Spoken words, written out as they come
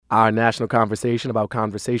Our national conversation about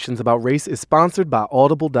conversations about race is sponsored by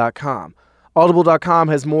Audible.com. Audible.com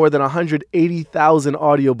has more than 180,000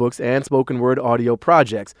 audiobooks and spoken word audio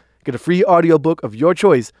projects. Get a free audiobook of your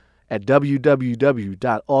choice at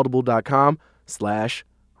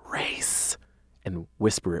www.audible.com/race and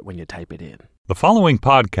whisper it when you type it in. The following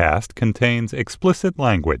podcast contains explicit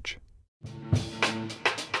language.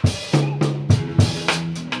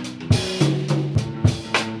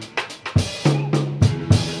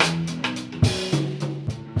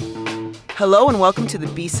 Hello and welcome to the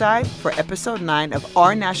B-side for episode 9 of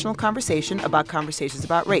our national conversation about conversations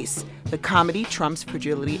about race, the Comedy Trumps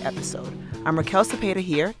Fragility episode. I'm Raquel Cepeda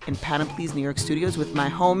here in Panoply's New York studios with my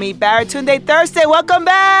homie Baratunde Thursday. Welcome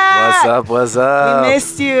back! What's up? We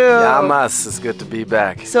missed you. Yamas, it's good to be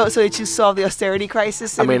back. So did you solve the austerity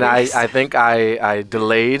crisis? I think I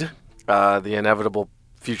delayed the inevitable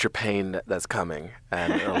future pain that's coming,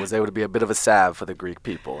 and was able to be a bit of a salve for the Greek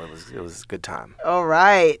people. It was a good time. All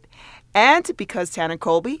right. And because Tanner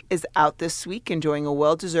Colby is out this week enjoying a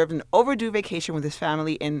well-deserved and overdue vacation with his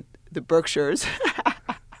family in the Berkshires.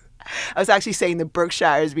 I was actually saying the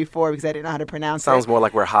Berkshires before because I didn't know how to pronounce it. Sounds more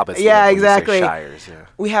like we're hobbits. Yeah, exactly. Shires, yeah.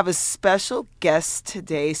 We have a special guest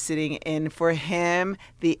today sitting in for him,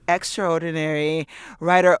 the extraordinary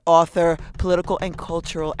writer, author, political and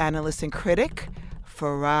cultural analyst and critic,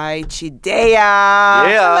 Farai Chideya. Yeah.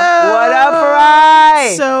 Hello. What up,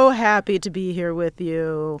 Farai? So happy to be here with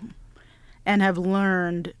you and have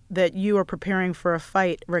learned that you are preparing for a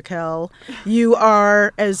fight, Raquel. You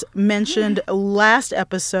are, as mentioned last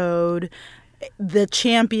episode, the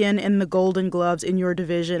champion in the Golden Gloves in your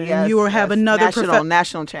division. Yes, and you have another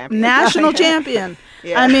national champion. National champion.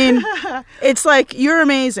 Yeah. I mean, it's like you're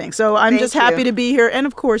amazing. So I'm just happy you. to be here. And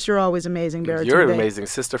of course, you're always amazing, Baratunde. You're an amazing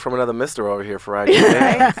sister from another mister over here, Farai.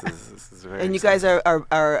 This is very And you exciting. guys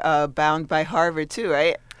are bound by Harvard too,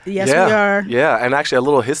 right? Yes, we are. Yeah, and actually a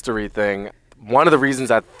little history thing. One of the reasons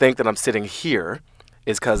I think that I'm sitting here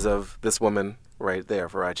is because of this woman right there,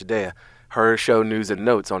 Farai Chideya. Her show News and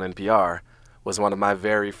Notes on NPR was one of my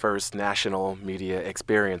very first national media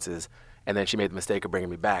experiences. And then she made the mistake of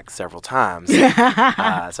bringing me back several times. So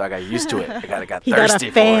I got used to it. I got He thirsty got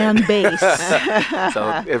a fan for it. base.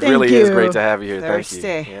 So it really is great to have you here. Thirsty.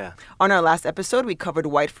 Thank you. Yeah. On our last episode, we covered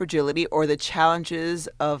white fragility, or the challenges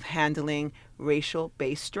of handling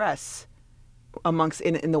racial-based stress amongst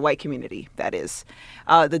in the white community, that is.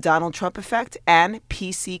 The Donald Trump effect and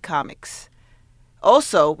PC comics.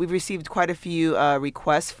 Also, we've received quite a few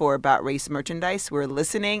requests for About Race merchandise. We're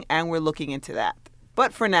listening and we're looking into that.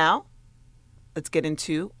 But for now, let's get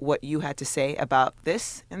into what you had to say about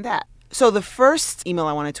this and that. So the first email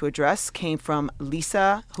I wanted to address came from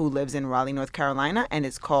Lisa, who lives in Raleigh, North Carolina, and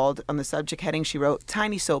it's called, on the subject heading, she wrote,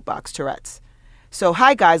 Tiny Soapbox Tourette's. So,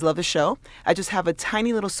 hi guys, love the show. I just have a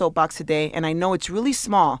tiny little soapbox today, and I know it's really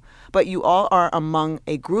small, but you all are among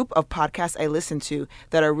a group of podcasts I listen to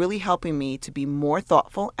that are really helping me to be more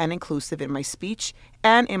thoughtful and inclusive in my speech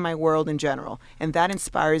and in my world in general, and that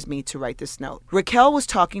inspires me to write this note. Raquel was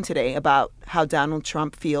talking today about how Donald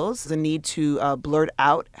Trump feels the need to blurt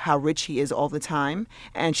out how rich he is all the time,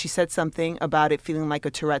 and she said something about it feeling like a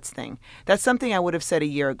Tourette's thing. That's something I would have said a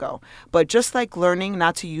year ago, but just like learning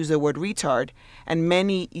not to use the word retard, and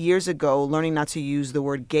many years ago learning not to use the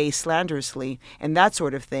word gay slanderously, and that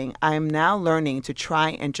sort of thing, I am now learning to try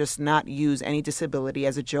and just not use any disability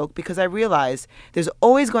as a joke, because I realize there's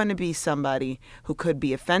always going to be somebody who could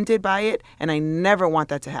be offended by it, and I never want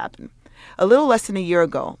that to happen. A little less than a year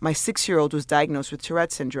ago, my 6-year-old was diagnosed with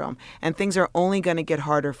Tourette syndrome, and things are only going to get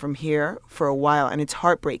harder from here for a while, and it's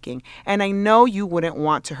heartbreaking. And I know you wouldn't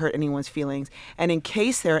want to hurt anyone's feelings, and in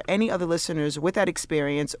case there are any other listeners with that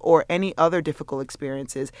experience or any other difficult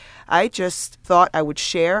experiences, I just thought I would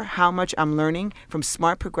share how much I'm learning from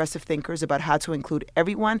smart progressive thinkers about how to include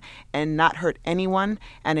everyone and not hurt anyone,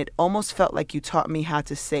 and it almost felt like you taught me how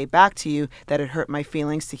to say back to you that it hurt my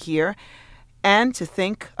feelings to hear. And to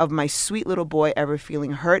think of my sweet little boy ever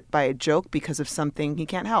feeling hurt by a joke because of something he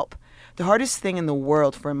can't help. The hardest thing in the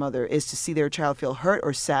world for a mother is to see their child feel hurt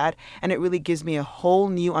or sad, and it really gives me a whole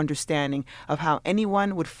new understanding of how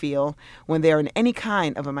anyone would feel when they are in any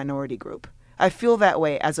kind of a minority group. I feel that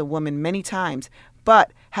way as a woman many times,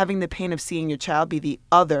 but having the pain of seeing your child be the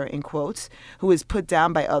other, in quotes, who is put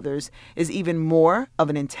down by others is even more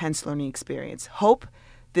of an intense learning experience. Hope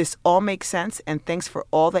this all makes sense, and thanks for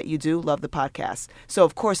all that you do. Love the podcast. So,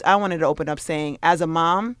 of course, I wanted to open up saying, as a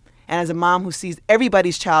mom, and as a mom who sees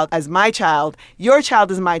everybody's child as my child, your child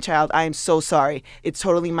is my child, I am so sorry. It's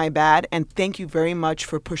totally my bad, and thank you very much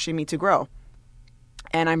for pushing me to grow.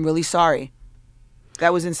 And I'm really sorry.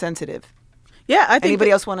 That was insensitive. Yeah, I think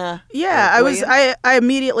Anybody else want to? Yeah, I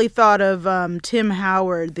immediately thought of Tim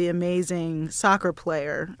Howard, the amazing soccer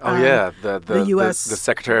player. The U.S. the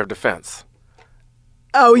Secretary of Defense.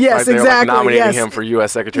 Oh yes, Right, they're exactly. like nominating yes. him for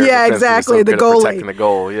U.S. Secretary Yeah, of Defense. exactly. He's so The good at goalie. protecting the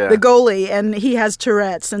goal. Yeah, The goalie, and he has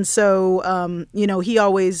Tourette's, and so he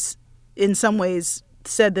always, in some ways,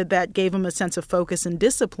 said that gave him a sense of focus and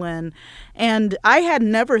discipline. And I had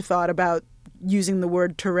never thought about using the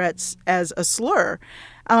word Tourette's as a slur,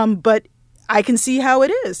 but I can see how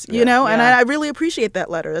it is, and I really appreciate that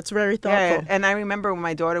letter. That's very thoughtful. Yeah, and I remember when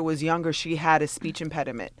my daughter was younger, she had a speech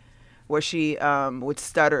impediment where she would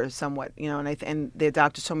stutter somewhat, and the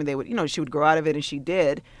doctors told me they would, she would grow out of it, and she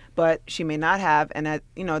did, but she may not have. And at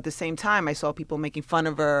the same time, I saw people making fun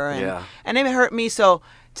of her, and it hurt me. So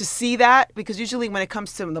to see that, because usually when it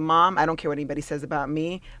comes to the mom, I don't care what anybody says about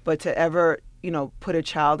me, but to ever put a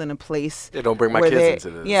child in a place. Yeah, don't bring my kids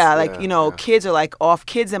into this. Yeah, kids are like off.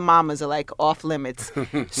 Kids and mamas are like off limits.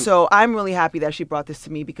 So I'm really happy that she brought this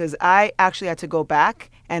to me, because I actually had to go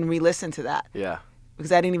back and re-listen to that. Yeah.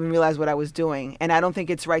 Because I didn't even realize what I was doing, and I don't think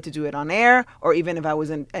it's right to do it on air, or even if I was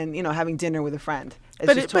having dinner with a friend.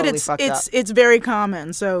 It's very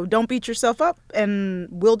common. So don't beat yourself up, and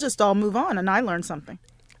we'll just all move on. And I learned something.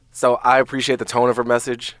 So I appreciate the tone of her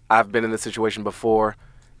message. I've been in this situation before,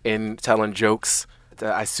 in telling jokes.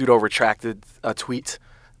 I pseudo-retracted a tweet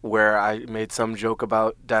where I made some joke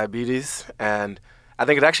about diabetes, and I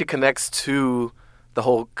think it actually connects to the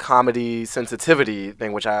whole comedy sensitivity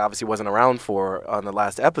thing, which I obviously wasn't around for on the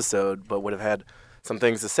last episode, but would have had some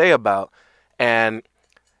things to say about. And,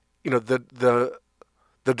 the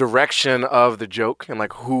direction of the joke and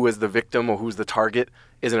like who is the victim or who's the target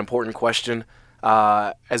is an important question,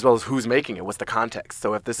 as well as who's making it, what's the context.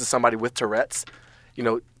 So if this is somebody with Tourette's,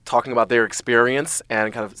 talking about their experience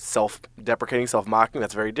and kind of self-deprecating, self-mocking,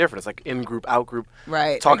 that's very different. It's like in-group, out-group.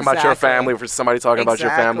 Right, talking about your family versus somebody talking about your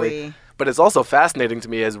family. But it's also fascinating to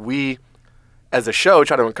me as we, as a show,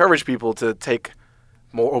 try to encourage people to take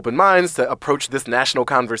more open minds, to approach this national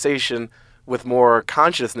conversation with more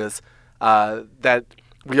consciousness, that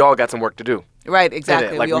we all got some work to do. Right,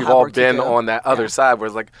 exactly. Like we've all been on that other side where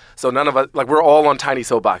it's like, so none of us, like we're all on tiny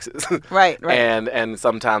soapboxes. Right. And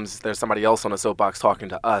sometimes there's somebody else on a soapbox talking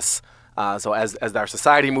to us. So as our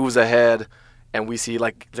society moves ahead and we see,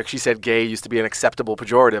 like she said, gay used to be an acceptable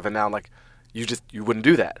pejorative, and now like you wouldn't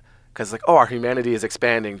do that. Because like, our humanity is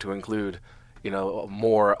expanding to include,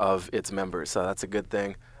 more of its members. So that's a good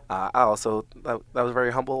thing. That was a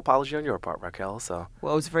very humble apology on your part, Raquel. So it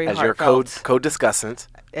was very as heartfelt. Your co-discussant,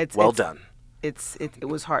 well done. It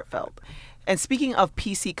was heartfelt. And speaking of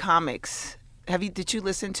PC Comics, did you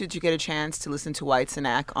get a chance to listen to Wyatt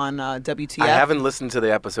Cenac on WTF? I haven't listened to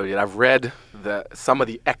the episode yet. I've read some of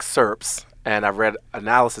the excerpts and I've read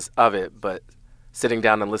analysis of it, but sitting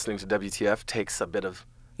down and listening to WTF takes a bit of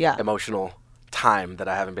emotional time that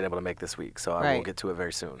I haven't been able to make this week. So I will get to it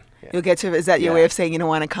very soon. Yeah. You'll get to it. Is that your way of saying you don't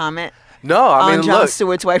want to comment? No, I mean, on Jon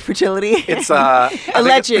Stewart's white fragility. It's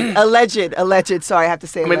alleged. Sorry, I have to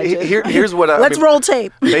say. Here's what. Let's roll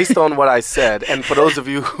tape. Based on what I said, and for those of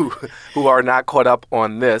you who are not caught up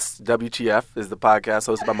on this, WTF is the podcast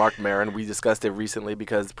hosted by Mark Maron. We discussed it recently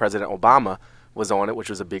because President Obama was on it, which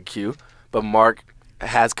was a big cue. But Mark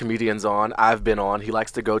has comedians on. I've been on. He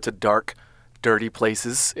likes to go to dark, dirty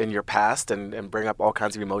places in your past and bring up all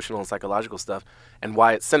kinds of emotional and psychological stuff. And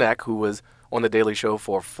Wyatt Cenac, who was on The Daily Show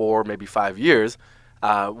for 4, maybe 5 years,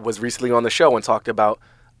 was recently on the show and talked about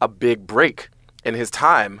a big break in his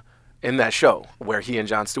time in that show where he and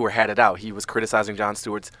Jon Stewart had it out. He was criticizing Jon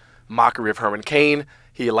Stewart's mockery of Herman Cain.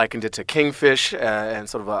 He likened it to Kingfish and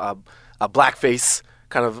sort of a blackface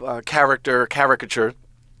kind of caricature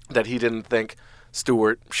that he didn't think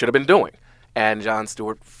Stewart should have been doing. And Jon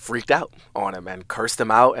Stewart freaked out on him and cursed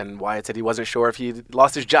him out. And Wyatt said he wasn't sure if he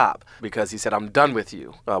lost his job because he said, "I'm done with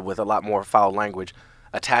you," with a lot more foul language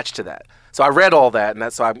attached to that. So I read all that,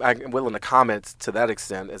 and so I'm willing to comment to that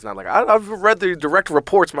extent. It's not like I've read the direct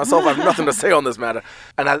reports myself. I have nothing to say on this matter.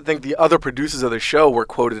 And I think the other producers of the show were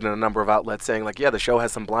quoted in a number of outlets saying, like, yeah, the show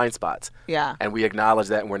has some blind spots. Yeah. And we acknowledge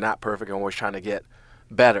that, and we're not perfect, and we're always trying to get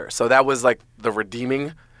better. So that was like the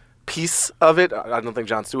redeeming piece of it. I don't think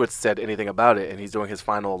Jon Stewart said anything about it, and he's doing his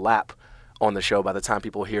final lap on the show. By the time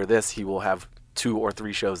people hear this, he will have 2 or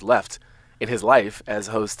 3 shows left in his life as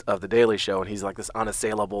host of The Daily Show, and he's like this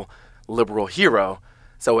unassailable liberal hero.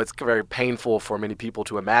 So it's very painful for many people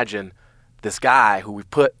to imagine this guy who we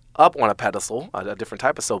put up on a pedestal, a different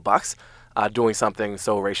type of soapbox, doing something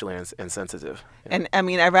so racially insensitive. And I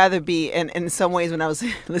mean, I'd rather be, and in some ways, when I was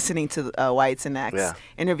listening to White's and X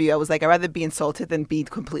interview, I was like, I'd rather be insulted than be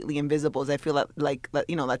completely invisible, as I feel like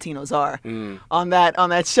Latinos are on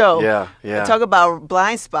that show. Yeah. Talk about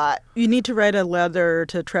blind spot. You need to write a letter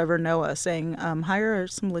to Trevor Noah saying, hire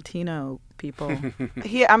some Latino people.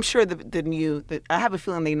 I'm sure I have a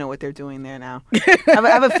feeling they know what they're doing there now. I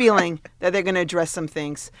have a feeling that they're going to address some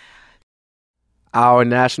things. Our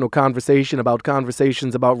national conversation about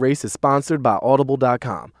conversations about race is sponsored by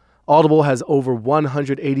Audible.com. Audible has over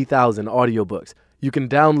 180,000 audiobooks. You can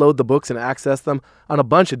download the books and access them on a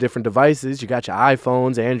bunch of different devices. You got your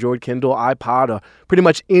iPhones, Android, Kindle, iPod, or pretty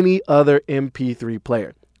much any other MP3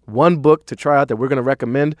 player. One book to try out that we're going to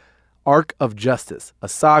recommend, Arc of Justice, a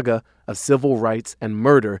saga of civil rights and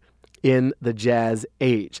murder in the Jazz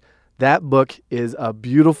Age. That book is a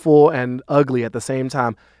beautiful and ugly at the same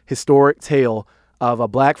time historic tale of a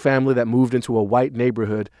black family that moved into a white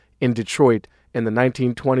neighborhood in Detroit in the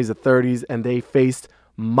 1920s or 30s, and they faced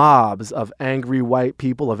mobs of angry white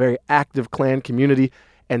people, a very active Klan community,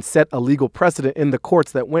 and set a legal precedent in the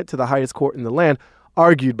courts that went to the highest court in the land,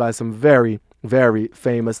 argued by some very, very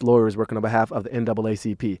famous lawyers working on behalf of the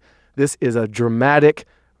NAACP. This is a dramatic,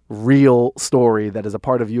 real story that is a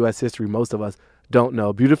part of U.S. history most of us don't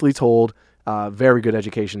know. Beautifully told, very good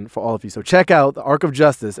education for all of you. So check out The Arc of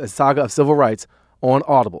Justice, a saga of civil rights on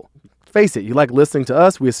Audible. Face it, you like listening to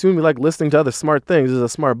us. We assume you like listening to other smart things. This is a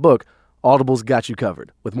smart book. Audible's got you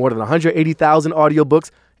covered. With more than 180,000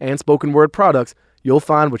 audiobooks and spoken word products, you'll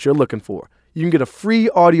find what you're looking for. You can get a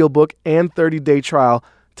free audiobook and 30-day trial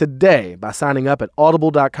today by signing up at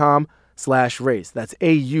audible.com/race. That's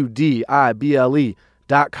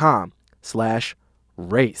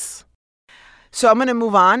AUDIBLE.com/race. So I'm going to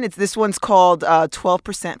move on. This one's called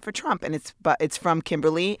 12% for Trump, and it's from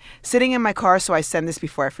Kimberly. Sitting in my car, so I send this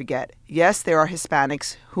before I forget. Yes, there are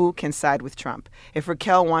Hispanics who can side with Trump. If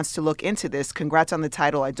Raquel wants to look into this, congrats on the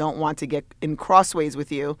title. I don't want to get in crossways with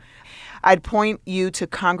you. I'd point you to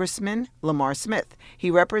Congressman Lamar Smith. He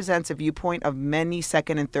represents a viewpoint of many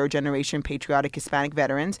second and third generation patriotic Hispanic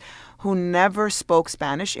veterans who never spoke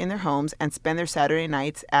Spanish in their homes and spend their Saturday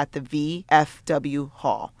nights at the VFW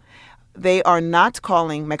Hall. They are not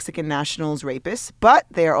calling Mexican nationals rapists, but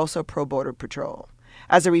they are also pro-border patrol.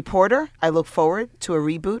 As a reporter, I look forward to a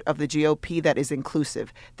reboot of the GOP that is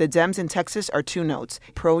inclusive. The Dems in Texas are two notes,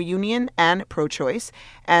 pro-union and pro-choice,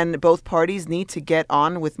 and both parties need to get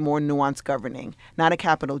on with more nuanced governing. Not a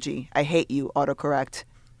capital G. I hate you, autocorrect.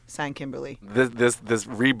 Signed, Kimberly. This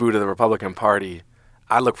reboot of the Republican Party,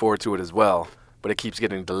 I look forward to it as well. But it keeps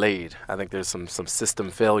getting delayed. I think there's some system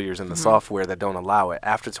failures in the software that don't allow it.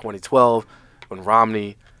 After 2012, when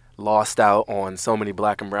Romney lost out on so many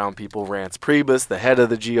black and brown people, Rance Priebus, the head of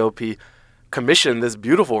the GOP, commissioned this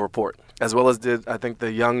beautiful report, as well as did, I think,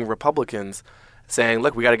 the young Republicans, saying,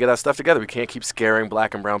 look, we got to get our stuff together. We can't keep scaring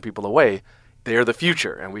black and brown people away. They're the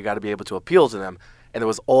future, and we got to be able to appeal to them. And there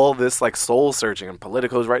was all this like soul searching, and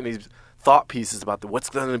Politico's writing these thought pieces about what's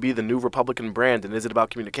going to be the new Republican brand, and is it about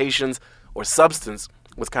communications or substance,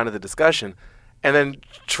 was kind of the discussion. And then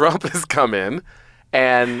Trump has come in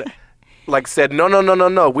and like said, no,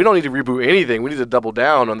 we don't need to reboot anything. We need to double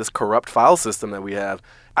down on this corrupt file system that we have.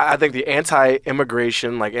 I think the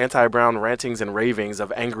anti-immigration, like anti-brown rantings and ravings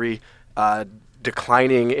of angry,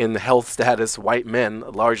 declining in health status white men,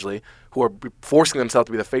 largely, who are forcing themselves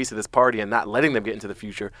to be the face of this party and not letting them get into the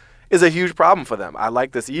future, is a huge problem for them. I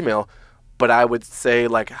like this email, but I would say,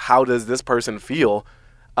 like, how does this person feel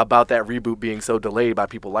about that reboot being so delayed by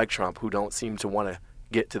people like Trump, who don't seem to want to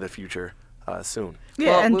get to the future soon?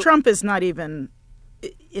 Yeah, and Trump is not even,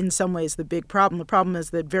 in some ways, the big problem. The problem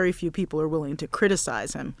is that very few people are willing to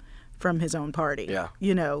criticize him from his own party. Yeah.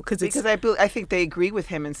 You know, because I think they agree with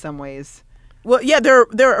him in some ways. Well, yeah,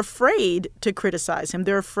 they're afraid to criticize him.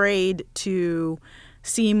 They're afraid to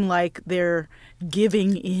seem like they're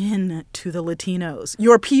giving in to the Latinos.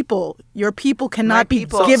 Your people cannot be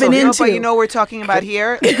given into. But we're talking about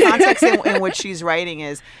here, the context in which she's writing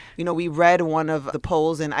is, we read one of the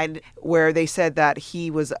polls where they said that he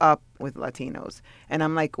was up with Latinos. And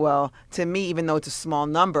I'm like, well, to me, even though it's a small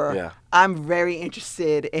number, I'm very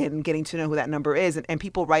interested in getting to know who that number is. And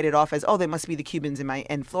people write it off as, they must be the Cubans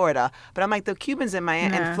in Florida. But I'm like, the Cubans in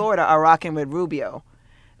in Florida are rocking with Rubio.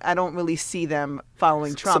 I don't really see them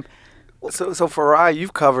following Trump. So Farai,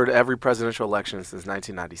 you've covered every presidential election since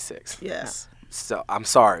 1996. Yes. So I'm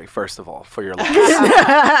sorry, first of all, for your loss.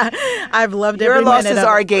 I've loved every minute of it. Your losses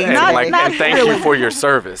are a gain. And thank you for your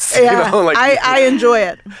service. Yeah, I enjoy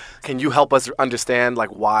it. Can you help us understand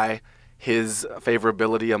why his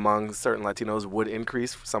favorability among certain Latinos would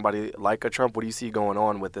increase for somebody like a Trump? What do you see going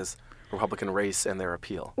on with this Republican race and their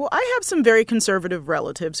appeal? Well, I have some very conservative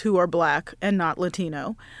relatives who are Black and not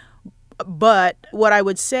Latino. But what I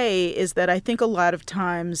would say is that I think a lot of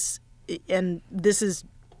times, and this is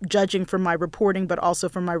judging from my reporting, but also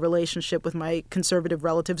from my relationship with my conservative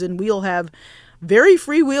relatives, and we'll have very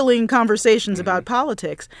freewheeling conversations about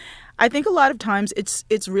politics. I think a lot of times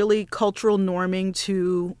it's really cultural norming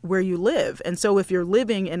to where you live. And so if you're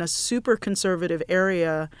living in a super conservative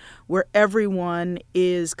area where everyone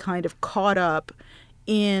is kind of caught up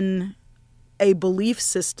in a belief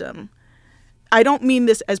system, I don't mean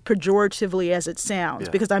this as pejoratively as it sounds,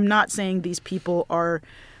 because I'm not saying these people are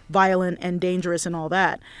violent and dangerous and all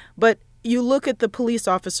that. But you look at the police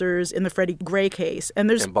officers in the Freddie Gray case, and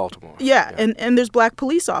there's in Baltimore. And there's Black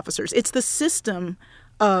police officers. It's the system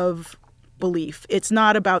of belief. It's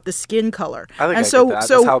not about the skin color. I think and get that.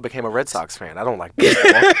 That's how I became a Red Sox fan. I don't like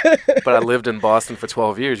baseball, but I lived in Boston for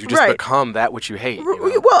 12 years. You just become that which you hate. You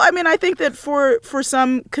know? Well, I mean, I think that for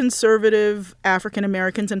some conservative African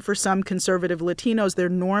Americans and for some conservative Latinos, they're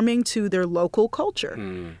norming to their local culture,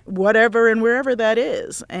 whatever and wherever that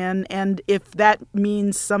is. And if that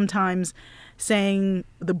means sometimes saying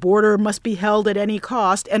the border must be held at any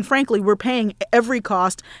cost, and frankly, we're paying every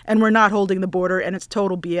cost and we're not holding the border, and it's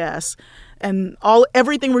total BS. And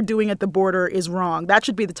everything we're doing at the border is wrong. That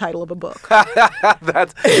should be the title of a book.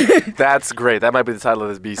 That's great. That might be the title of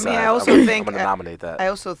this B-side. I mean, I'm going to nominate that. I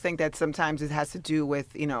also think that sometimes it has to do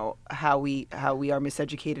with, how we are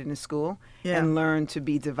miseducated in school and learn to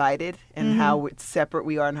be divided and how separate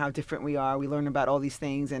we are and how different we are. We learn about all these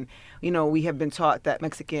things. And, we have been taught that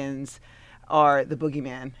Mexicans are the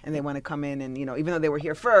boogeyman, and they want to come in and, even though they were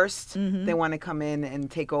here first, they want to come in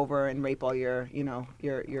and take over and rape all your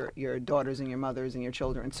daughters and your mothers and your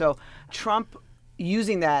children. So Trump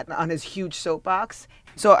using that on his huge soapbox.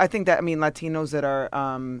 So I think that, Latinos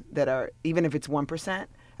that are, even if it's 1%,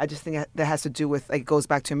 I just think that has to do with, it goes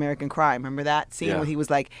back to American Crime. Remember that scene where he was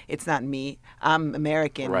like, it's not me, I'm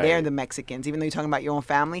American, they're the Mexicans, even though you're talking about your own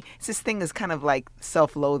family. It's this thing is kind of like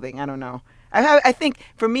self-loathing. I don't know. I think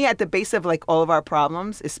for me, at the base of like all of our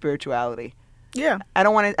problems is spirituality. Yeah, I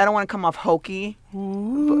don't want to come off hokey,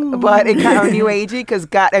 but it kind of new agey because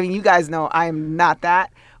God. You guys know I am not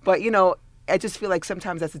that, but I just feel like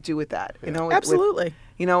sometimes that's to do with that. Absolutely.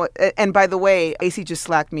 And by the way, AC just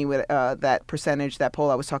slacked me with that percentage, that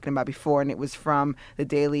poll I was talking about before, and it was from the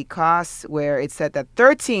Daily Kos, where it said that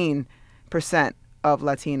 13% of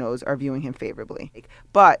Latinos are viewing him favorably,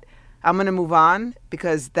 but I'm going to move on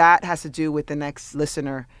because that has to do with the next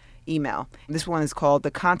listener email. This one is called The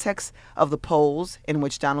Context of the Polls in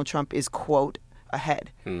Which Donald Trump is, quote, ahead.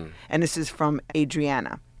 And this is from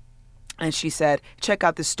Adriana. And she said, check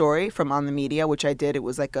out this story from On the Media, which I did. It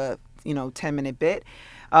was like a 10-minute bit.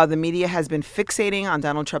 The media has been fixating on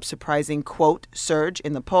Donald Trump's surprising, quote, surge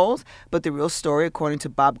in the polls, but the real story, according to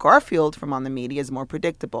Bob Garfield from On the Media, is more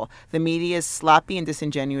predictable. The media's sloppy and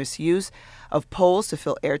disingenuous use of polls to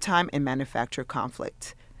fill airtime and manufacture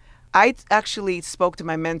conflict. I actually spoke to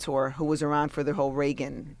my mentor, who was around for the whole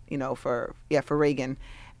Reagan, for Reagan,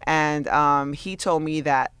 and he told me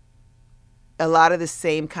that a lot of the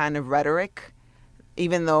same kind of rhetoric,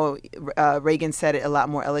 even though Reagan said it a lot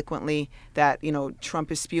more eloquently, that, Trump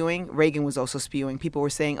is spewing, Reagan was also spewing. People were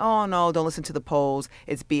saying, oh, no, don't listen to the polls.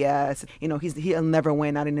 It's BS. He'll never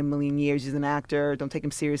win, not in a million years. He's an actor. Don't take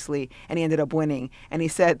him seriously. And he ended up winning. And he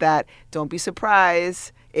said that don't be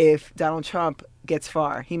surprised if Donald Trump gets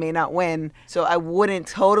far. He may not win. So I wouldn't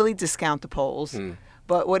totally discount the polls.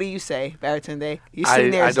 But what do you say, Baratunde? You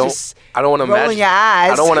sitting there just rolling your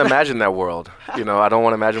eyes. I don't want to imagine that world. I don't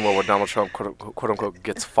want to imagine where Donald Trump, quote unquote,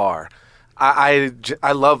 gets far. I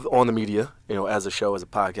love On the Media, as a show, as a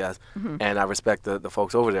podcast, and I respect the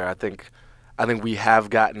folks over there. I think we have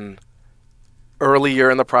gotten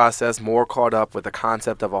earlier in the process more caught up with the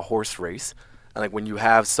concept of a horse race. I think when you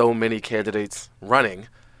have so many candidates running,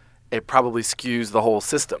 it probably skews the whole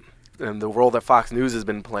system. And the role that Fox News has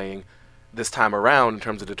been playing this time around in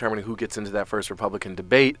terms of determining who gets into that first Republican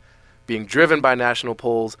debate, being driven by national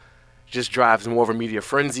polls, just drives more of a media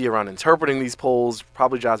frenzy around interpreting these polls,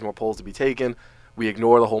 probably drives more polls to be taken. We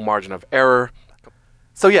ignore the whole margin of error.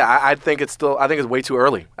 So yeah, I think it's way too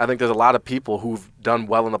early. I think there's a lot of people who've done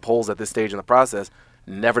well in the polls at this stage in the process,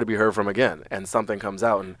 never to be heard from again, and something comes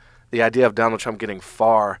out. And the idea of Donald Trump getting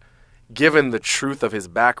far, given the truth of his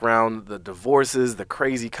background, the divorces, the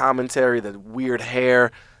crazy commentary, the weird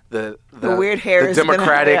hair, the weird hair, the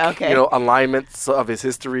Democratic alignments of his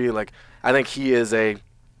history. Like, I think he is a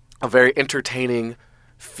very entertaining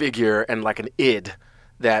figure and like an id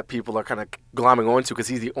that people are kind of glomming onto because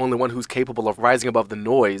he's the only one who's capable of rising above the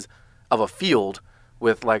noise of a field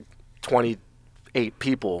with like 20 8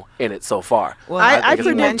 people in it so far. Well, I think it's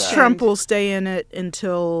more predict that. Trump will stay in it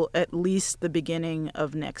until at least the beginning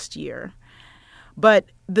of next year. But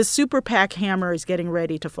the super PAC hammer is getting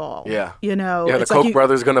ready to fall. Yeah. You know, Yeah, the it's like Koch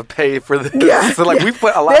brothers going to pay for this. Yeah, So, like, yeah. we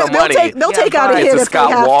put a lot of money They'll take out a but- hit into if they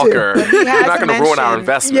Scott have Walker. to. He You're not has going to ruin our mentioned-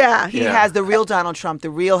 investment. Yeah. He has the real Donald Trump, the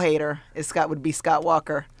real hater would be Scott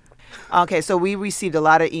Walker. Okay, so we received a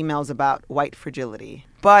lot of emails about white fragility.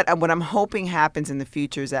 But what I'm hoping happens in the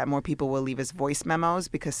future is that more people will leave us voice memos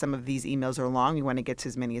because some of these emails are long. We want to get to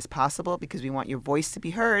as many as possible because we want your voice to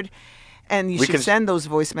be heard. And you should send those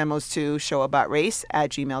voice memos to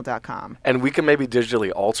showaboutраce@gmail.com. And we can maybe digitally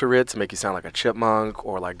alter it to make you sound like a chipmunk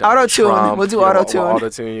or like Auto-tune. Trump. We'll do We'll auto-tune.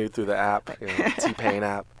 auto-tune you through the app, T-Pain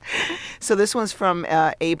app. So this one's from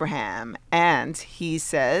Abraham, and he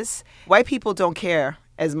says, white people don't care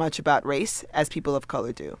as much about race as people of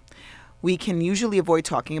color do. We can usually avoid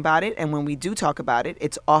talking about it, and when we do talk about it,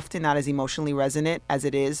 it's often not as emotionally resonant as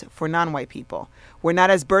it is for non-white people. We're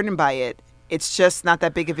not as burdened by it. It's just not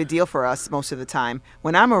that big of a deal for us most of the time.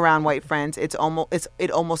 When I'm around white friends, it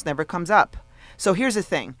almost never comes up. So here's the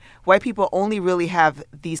thing. White people only really have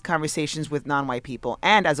these conversations with non-white people.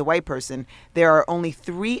 And as a white person, there are only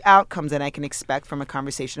 3 outcomes that I can expect from a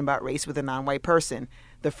conversation about race with a non-white person.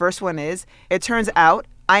 The first one is, it turns out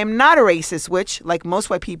I am not a racist, which, like most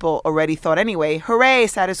white people already thought anyway, hooray,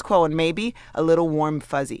 status quo, and maybe a little warm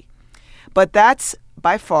fuzzy. But that's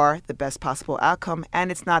by far the best possible outcome,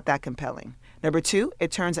 and it's not that compelling. Number 2,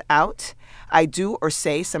 it turns out I do or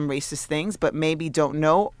say some racist things, but maybe don't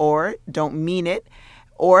know or don't mean it,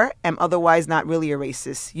 or am otherwise not really a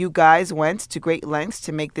racist. You guys went to great lengths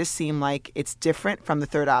to make this seem like it's different from the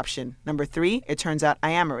third option. Number 3, it turns out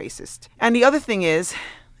I am a racist. And the other thing is,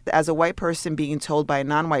 as a white person being told by a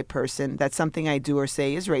non-white person that something I do or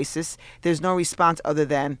say is racist, there's no response other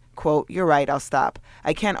than, quote, you're right, I'll stop.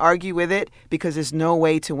 I can't argue with it because there's no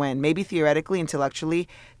way to win. Maybe theoretically, intellectually,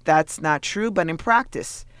 that's not true, but in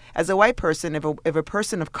practice, as a white person, if a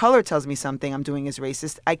person of color tells me something I'm doing is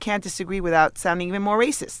racist, I can't disagree without sounding even more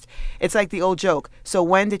racist. It's like the old joke. So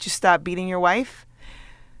when did you stop beating your wife?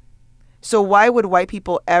 So why would white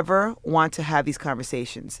people ever want to have these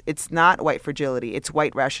conversations? It's not white fragility. It's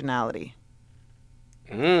white rationality.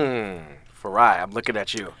 Farai, I'm looking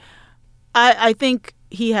at you. I think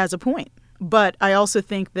he has a point, but I also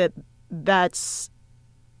think that's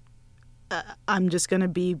I'm just going to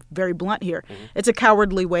be very blunt here. Mm-hmm. It's a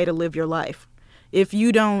cowardly way to live your life. If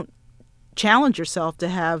you don't challenge yourself to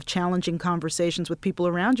have challenging conversations with people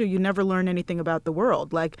around you, you never learn anything about the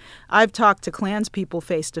world. Like, I've talked to Klans people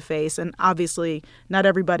face to face, and obviously not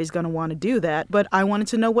everybody's going to want to do that, but I wanted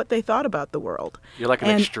to know what they thought about the world. You're like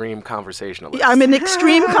an extreme conversationalist. I'm an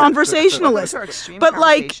extreme conversationalist. But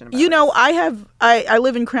like, you know, I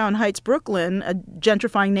live in Crown Heights, Brooklyn, a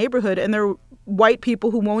gentrifying neighborhood, and there are white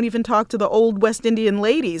people who won't even talk to the old West Indian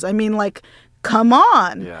ladies. I mean, like, come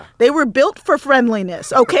on. Yeah. They were built for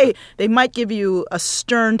friendliness. Okay, they might give you a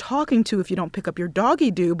stern talking to if you don't pick up your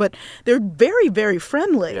doggy do, but they're very, very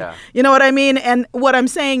friendly. Yeah. You know what I mean? And what I'm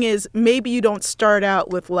saying is maybe you don't start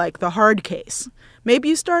out with like the hard case. Maybe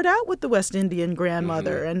you start out with the West Indian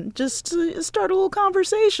grandmother and just start a little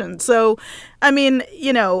conversation. So, I mean,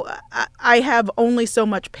 you know, I have only so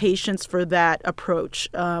much patience for that approach.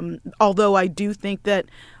 Although I do think that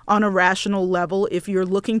on a rational level, if you're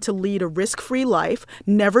looking to lead a risk-free life,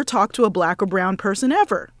 never talk to a black or brown person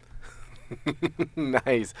ever.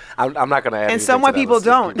 Nice. I'm not going to add And some white people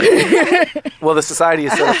don't. Well, the society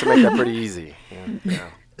is set up to make that pretty easy.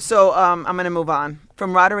 Yeah. So I'm going to move on.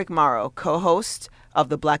 From Roderick Morrow, co-host of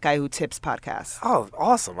the Black Guy Who Tips podcast. Oh,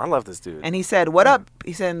 awesome. I love this dude. And he said, what up?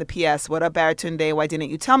 He said in the PS, what up, Baratunde? Why didn't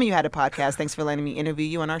you tell me you had a podcast? Thanks for letting me interview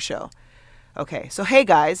you on our show. Okay, so hey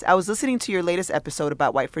guys, I was listening to your latest episode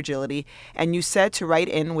about white fragility, and you said to write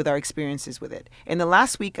in with our experiences with it. In the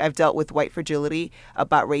last week, I've dealt with white fragility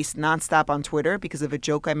about race nonstop on Twitter because of a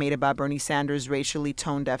joke I made about Bernie Sanders' racially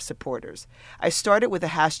tone-deaf supporters. I started with a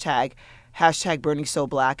hashtag Bernie So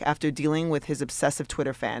Black after dealing with his obsessive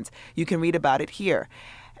Twitter fans. You can read about it here.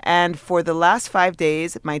 And for the last 5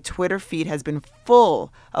 days, my Twitter feed has been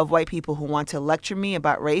full of white people who want to lecture me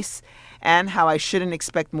about race and how I shouldn't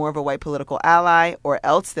expect more of a white political ally or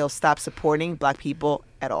else they'll stop supporting black people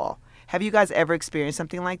at all. Have you guys ever experienced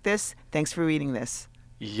something like this? Thanks for reading this.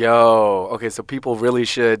 Yo, okay, so people really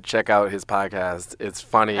should check out his podcast. It's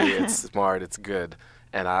funny, it's smart, it's good.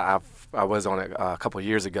 And I was on it a couple of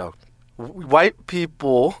years ago. White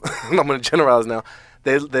people, I'm going to generalize now,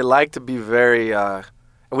 they like to be very...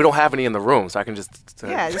 we don't have any in the room, so I can just put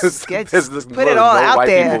it no all out white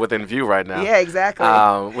there. people within view right now. Yeah, exactly.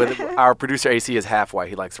 With our producer AC is half white.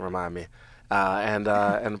 He likes to remind me.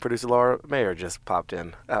 And producer Laura Mayer just popped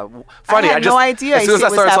in. Funny, I had no idea As soon as AC I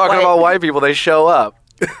was started half talking white. about white people, they show up.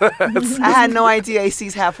 I had no idea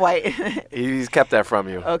AC's half white. He's kept that from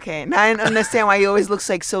you. Okay, now I understand why he always looks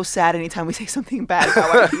like so sad anytime we say something bad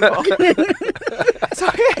about white people.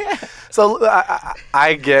 So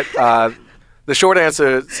I get the short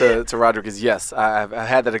answer to Roderick is yes. I've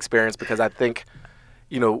had that experience because I think,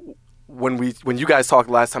 when you guys talked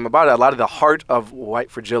last time about it, a lot of the heart of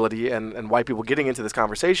white fragility and white people getting into this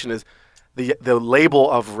conversation is the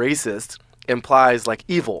label of racist implies like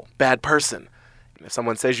evil, bad person. If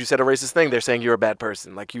someone says you said a racist thing, they're saying you're a bad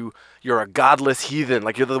person. Like you're a godless heathen.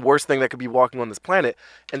 Like you're the worst thing that could be walking on this planet.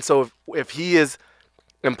 And so if he is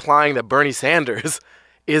implying that Bernie Sanders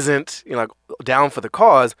isn't down for the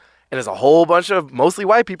cause, and there's a whole bunch of mostly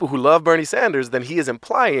white people who love Bernie Sanders, then he is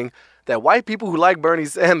implying that white people who like Bernie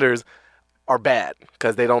Sanders are bad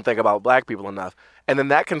because they don't think about black people enough. And then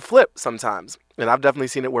that can flip sometimes. And I've definitely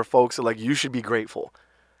seen it where folks are like, you should be grateful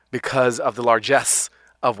because of the largesse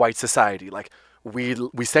of white society. Like we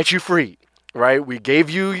set you free, right? We gave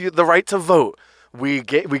you the right to vote. We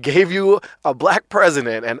gave you a black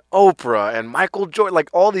president and Oprah and Michael Jordan, like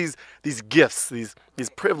all these gifts, these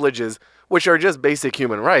privileges, which are just basic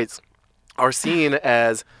human rights, are seen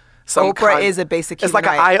as Oprah is a basic human right. It's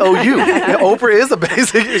like an IOU. Yeah, Oprah is a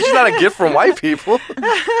basic. She's not a gift from white people.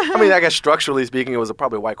 I mean, I guess structurally speaking, it was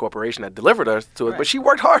probably a white corporation that delivered us to it, but she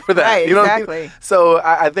worked hard for that. Right, you know exactly. What I mean? So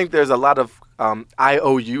I think there's a lot of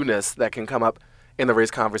IOU-ness that can come up in the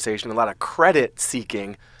race conversation, a lot of credit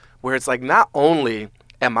seeking, where it's like, not only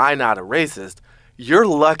am I not a racist, you're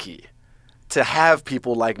lucky to have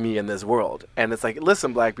people like me in this world. And it's like,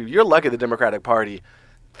 listen, black people, you're lucky the Democratic Party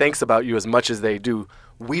thinks about you as much as they do.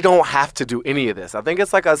 We don't have to do any of this. I think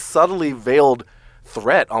it's like a subtly veiled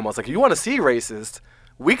threat almost. Like, if you want to see racist,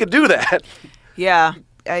 we could do that. Yeah.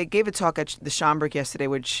 I gave a talk at the Schomburg yesterday,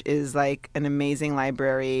 which is like an amazing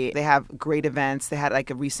library. They have great events. They had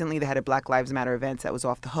recently they had a Black Lives Matter event that was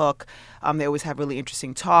off the hook. They always have really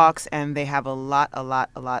interesting talks, and they have a lot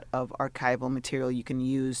of archival material you can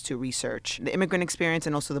use to research the immigrant experience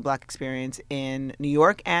and also the black experience in New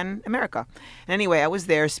York and America. And anyway, I was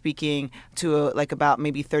there speaking to about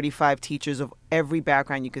maybe 35 teachers of every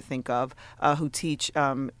background you could think of who teach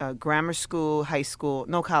grammar school, high school,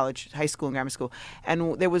 no college, high school and grammar school.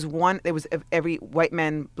 And there was every white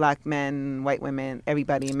men, black men, white women,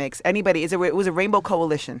 everybody mixed. Anybody. It was a rainbow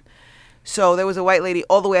coalition. So there was a white lady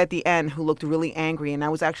all the way at the end who looked really angry, and I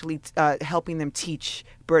was actually helping them teach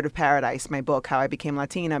Bird of Paradise, my book, How I Became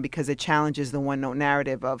Latina, because it challenges the one-note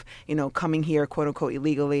narrative of, coming here, quote-unquote,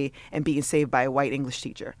 illegally and being saved by a white English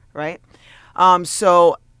teacher, right?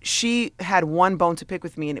 So she had one bone to pick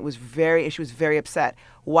with me, and she was very upset.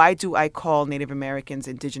 Why do I call Native Americans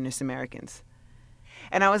Indigenous Americans?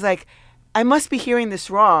 And I was like, I must be hearing this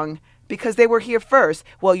wrong because they were here first.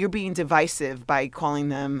 Well, you're being divisive by calling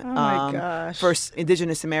them first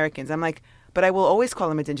Indigenous Americans. I'm like, but I will always call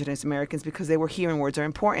them Indigenous Americans because they were here and words are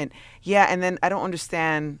important. Yeah, and then I don't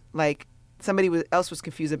understand, somebody else was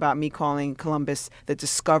confused about me calling Columbus the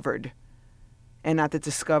discovered and not the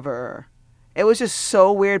discoverer. It was just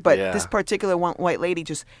so weird, but this particular white lady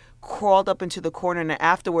just crawled up into the corner, and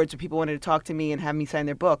afterwards when people wanted to talk to me and have me sign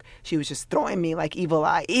their book, she was just throwing me like evil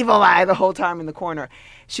eye the whole time in the corner.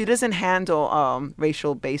 She doesn't handle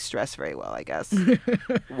racial-based stress very well, I guess.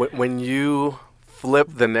 When you flip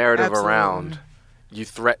the narrative Absolutely. around, you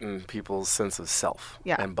threaten people's sense of self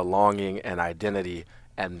and belonging and identity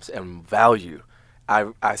and value.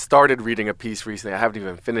 I started reading a piece recently. I haven't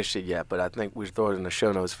even finished it yet, but I think we should throw it in the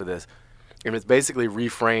show notes for this. And it basically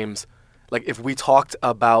reframes, like, if we talked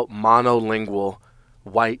about monolingual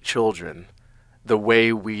white children the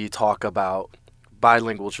way we talk about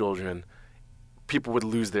bilingual children, people would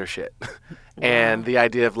lose their shit. And the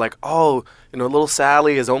idea of little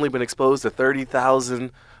Sally has only been exposed to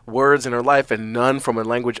 30,000 words in her life and none from a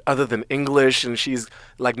language other than English, and she's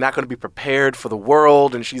not going to be prepared for the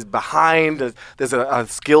world, and she's behind. There's a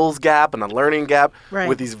skills gap and a learning gap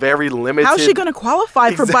with these very limited. How's she going to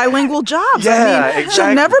qualify for bilingual jobs? Yeah, exactly.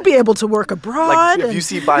 She'll never be able to work abroad. If you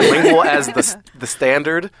see bilingual as the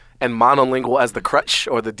standard and monolingual as the crutch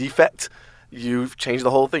or the defect, you've changed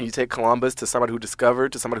the whole thing. You take Columbus to somebody who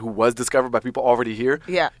discovered, to somebody who was discovered by people already here.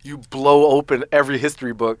 Yeah. You blow open every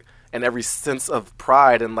history book and every sense of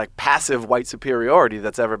pride and passive white superiority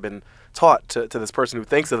that's ever been taught to this person who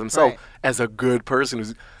thinks of himself as a good person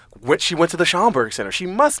who's she went to the Schomburg Center. She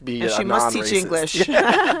must be And a she must teach non-racist. English.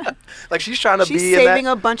 Yeah. Like she's trying to She's be saving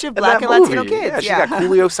in a bunch of in Black that and Latino movie. kids. She got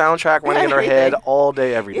Coolio soundtrack running in her head everything. all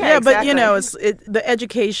day, every day. Yeah, Yeah, but exactly. you know, the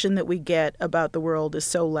education that we get about the world is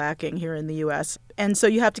so lacking here in the U.S., and so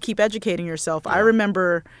you have to keep educating yourself. I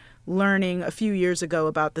remember learning a few years ago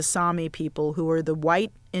about the Sami people, who are the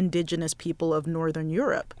white indigenous people of Northern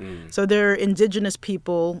Europe. So they're indigenous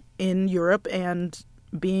people in Europe, and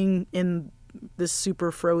being in this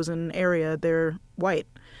super frozen area, they're white.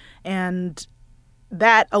 And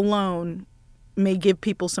that alone may give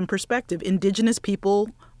people some perspective. Indigenous people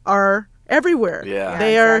are everywhere. Yeah.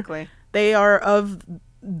 Exactly. They are of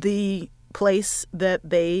the place that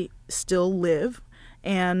they still live,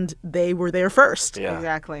 and they were there first. Yeah.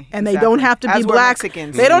 Exactly. And they don't have to be As we're black.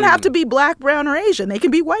 Mexicans. They don't have to be black, brown, or Asian. They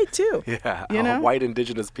can be white too. Yeah, You know? white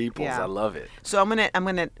indigenous peoples. Yeah. I love it. So I'm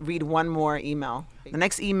gonna read one more email. The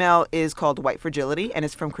next email is called White Fragility, and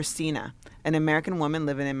it's from Christina, an American woman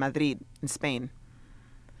living in Madrid, in Spain.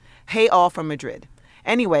 Hey, all from Madrid.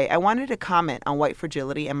 Anyway, I wanted to comment on white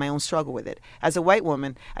fragility and my own struggle with it. As a white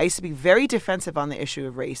woman, I used to be very defensive on the issue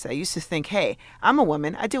of race. I used to think, hey, I'm a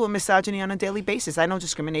woman. I deal with misogyny on a daily basis. I know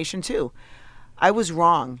discrimination too. I was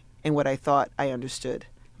wrong in what I thought I understood.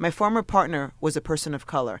 My former partner was a person of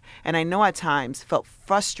color, and I know at times felt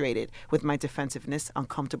frustrated with my defensiveness,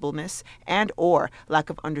 uncomfortableness, and or lack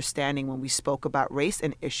of understanding when we spoke about race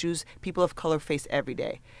and issues people of color face every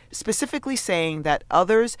day. Specifically saying that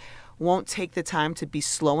others won't take the time to be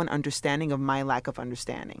slow in understanding of my lack of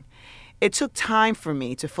understanding. It took time for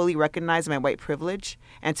me to fully recognize my white privilege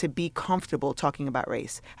and to be comfortable talking about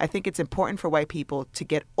race. I think it's important for white people to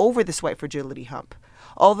get over this white fragility hump.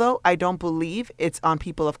 Although I don't believe it's on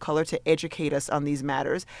people of color to educate us on these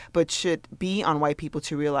matters, but should be on white people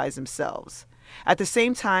to realize themselves. At the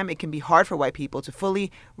same time, it can be hard for white people to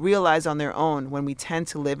fully realize on their own when we tend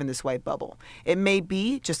to live in this white bubble. It may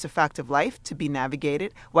be just a fact of life to be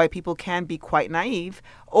navigated. White people can be quite naive,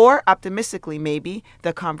 or optimistically, maybe,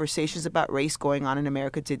 the conversations about race going on in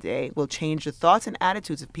America today will change the thoughts and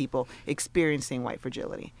attitudes of people experiencing white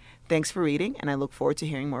fragility. Thanks for reading, and I look forward to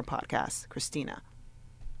hearing more podcasts. Christina.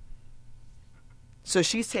 So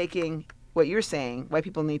she's taking what you're saying. White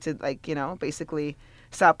people need to, basically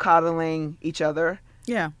stop coddling each other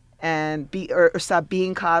Yeah. and or stop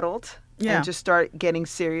being coddled. Yeah. And just start getting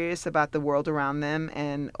serious about the world around them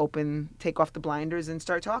and take off the blinders and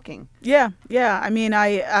start talking. Yeah. I mean,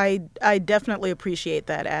 I definitely appreciate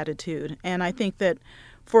that attitude. And I think that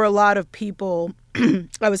for a lot of people,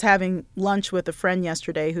 I was having lunch with a friend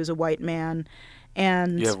yesterday who's a white man.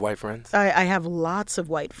 And You have white friends? I have lots of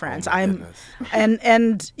white friends. Oh my goodness.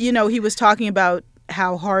 and he was talking about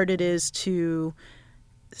how hard it is to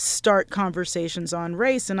start conversations on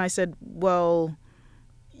race, and I said, well,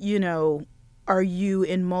 are you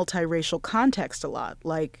in multiracial context a lot,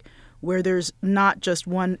 like where there's not just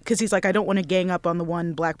one? Because he's like, I don't want to gang up on the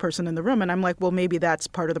one black person in the room, and I'm like, well, maybe that's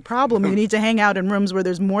part of the problem. You need to hang out in rooms where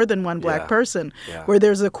there's more than one black Yeah. person, Yeah. where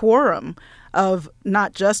there's a quorum of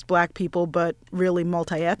not just black people, but really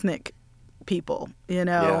multi-ethnic people,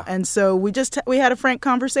 Yeah. And so we had a frank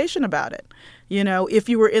conversation about it. If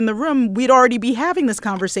you were in the room, we'd already be having this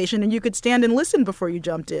conversation and you could stand and listen before you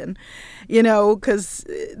jumped in, because,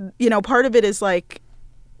 part of it is like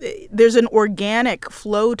there's an organic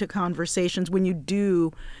flow to conversations when you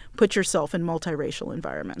do put yourself in multiracial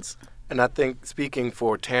environments. And I think, speaking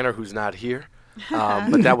for Tanner, who's not here,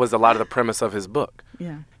 but that was a lot of the premise of his book.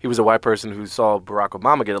 Yeah. He was a white person who saw Barack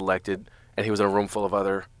Obama get elected, and he was in a room full of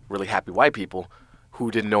other really happy white people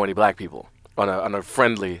who didn't know any black people on a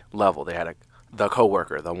friendly level. They had the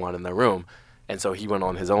coworker, the one in the room, and so he went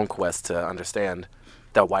on his own quest to understand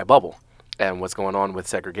that white bubble and what's going on with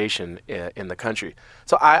segregation in the country.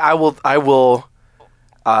 So I will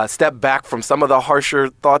step back from some of the harsher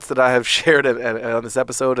thoughts that I have shared on this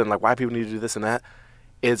episode and like why people need to do this and that.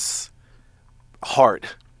 It's hard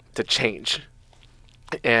to change.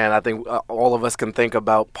 And I think all of us can think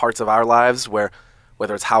about parts of our lives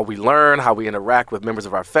whether it's how we learn, how we interact with members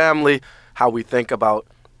of our family, how we think about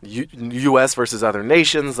U.S. versus other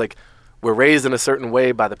nations. Like, we're raised in a certain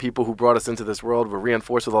way by the people who brought us into this world. We're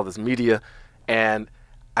reinforced with all this media. And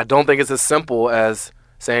I don't think it's as simple as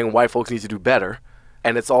saying white folks need to do better.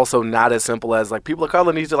 And it's also not as simple as, like, people of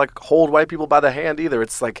color need to, like, hold white people by the hand either.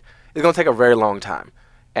 It's like, it's going to take a very long time.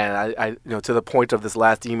 And I to the point of this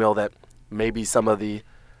last email that maybe some of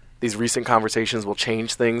these recent conversations will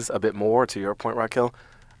change things a bit more, to your point, Raquel.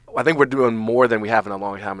 I think we're doing more than we have in a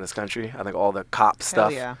long time in this country. I think all the cop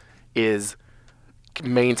stuff yeah. is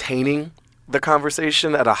maintaining the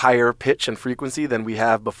conversation at a higher pitch and frequency than we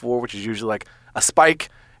have before, which is usually like a spike,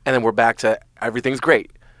 and then we're back to everything's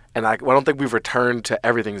great. And I don't think we've returned to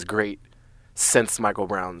everything's great since Michael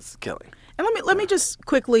Brown's killing. And let me just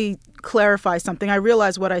quickly clarify something. I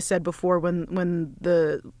realized what I said before when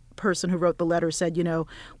the person who wrote the letter said,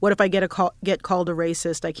 what if I get called a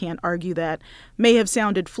racist? I can't argue that. May have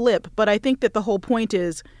sounded flip, but I think that the whole point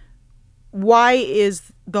is, why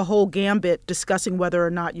is the whole gambit discussing whether or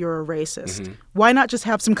not you're a racist? Mm-hmm. Why not just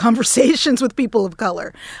have some conversations with people of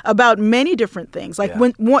color about many different things? Like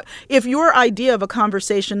if your idea of a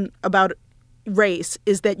conversation about race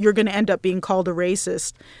is that you're going to end up being called a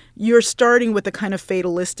racist, you're starting with a kind of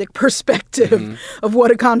fatalistic perspective of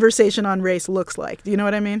what a conversation on race looks like. Do you know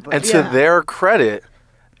what I mean? And to their credit,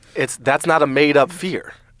 that's not a made-up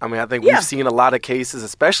fear. I mean, I think we've seen a lot of cases,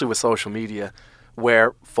 especially with social media,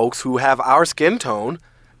 where folks who have our skin tone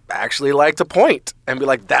actually like to point and be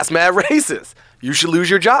like, that's mad racist. You should lose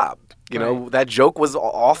your job. You know, that joke was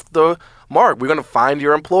off the mark. We're going to find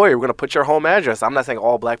your employer. We're going to put your home address. I'm not saying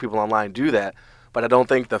all black people online do that, but I don't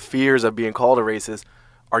think the fears of being called a racist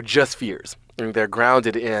are just fears. I mean, they're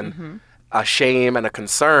grounded in a shame and a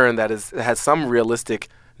concern that has some realistic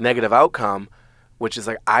negative outcome, which is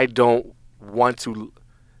like, I don't want to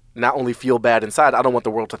not only feel bad inside, I don't want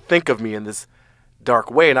the world to think of me in this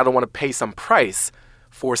dark way, and I don't want to pay some price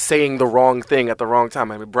for saying the wrong thing at the wrong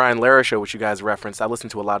time. I mean, Brian Lara show, which you guys referenced, I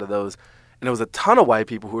listened to a lot of those, and there was a ton of white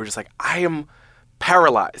people who were just like, I am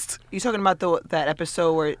paralyzed. You talking about that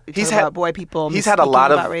episode where he's about white people? He's had a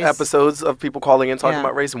lot of episodes of people calling in talking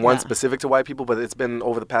about race, and one specific to white people, but it's been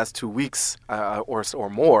over the past 2 weeks or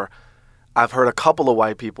more. I've heard a couple of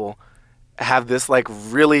white people have this like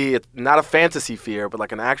really, not a fantasy fear, but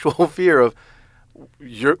like an actual fear of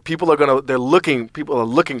people are looking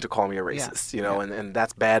to call me a racist, and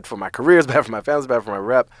that's bad for my career, it's bad for my family, it's bad for my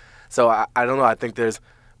rep. So I don't know. I think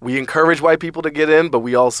we encourage white people to get in, but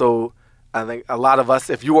we also, I think a lot of us,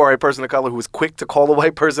 if you are a person of color who is quick to call a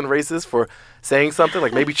white person racist for saying something,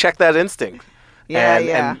 like maybe check that instinct.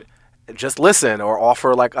 And just listen or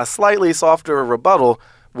offer like a slightly softer rebuttal,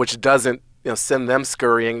 which doesn't, send them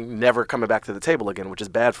scurrying, never coming back to the table again, which is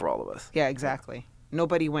bad for all of us. Yeah, exactly.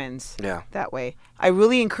 Nobody wins that way. I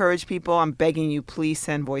really encourage people, I'm begging you, please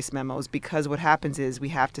send voice memos, because what happens is we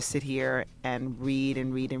have to sit here and read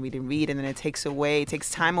and read and read and read, and then it takes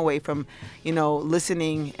time away from,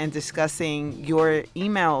 listening and discussing your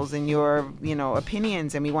emails and your,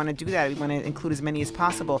 opinions, and we want to do that. We want to include as many as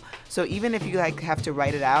possible. So even if you have to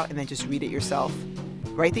write it out and then just read it yourself,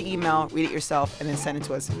 write the email, read it yourself, and then send it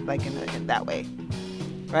to us like in that way.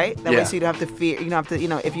 Right? That way, so you don't have to fear. You don't have to,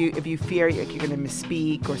 if you fear you're going to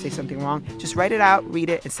misspeak or say something wrong, just write it out, read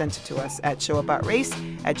it, and send it to us at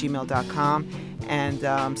showaboutrace@gmail.com.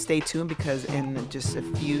 And stay tuned, because in just a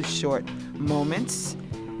few short moments,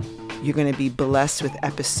 you're going to be blessed with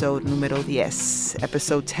episode numero 10,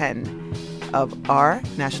 episode 10 of our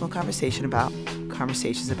national conversation about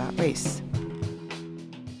conversations about race.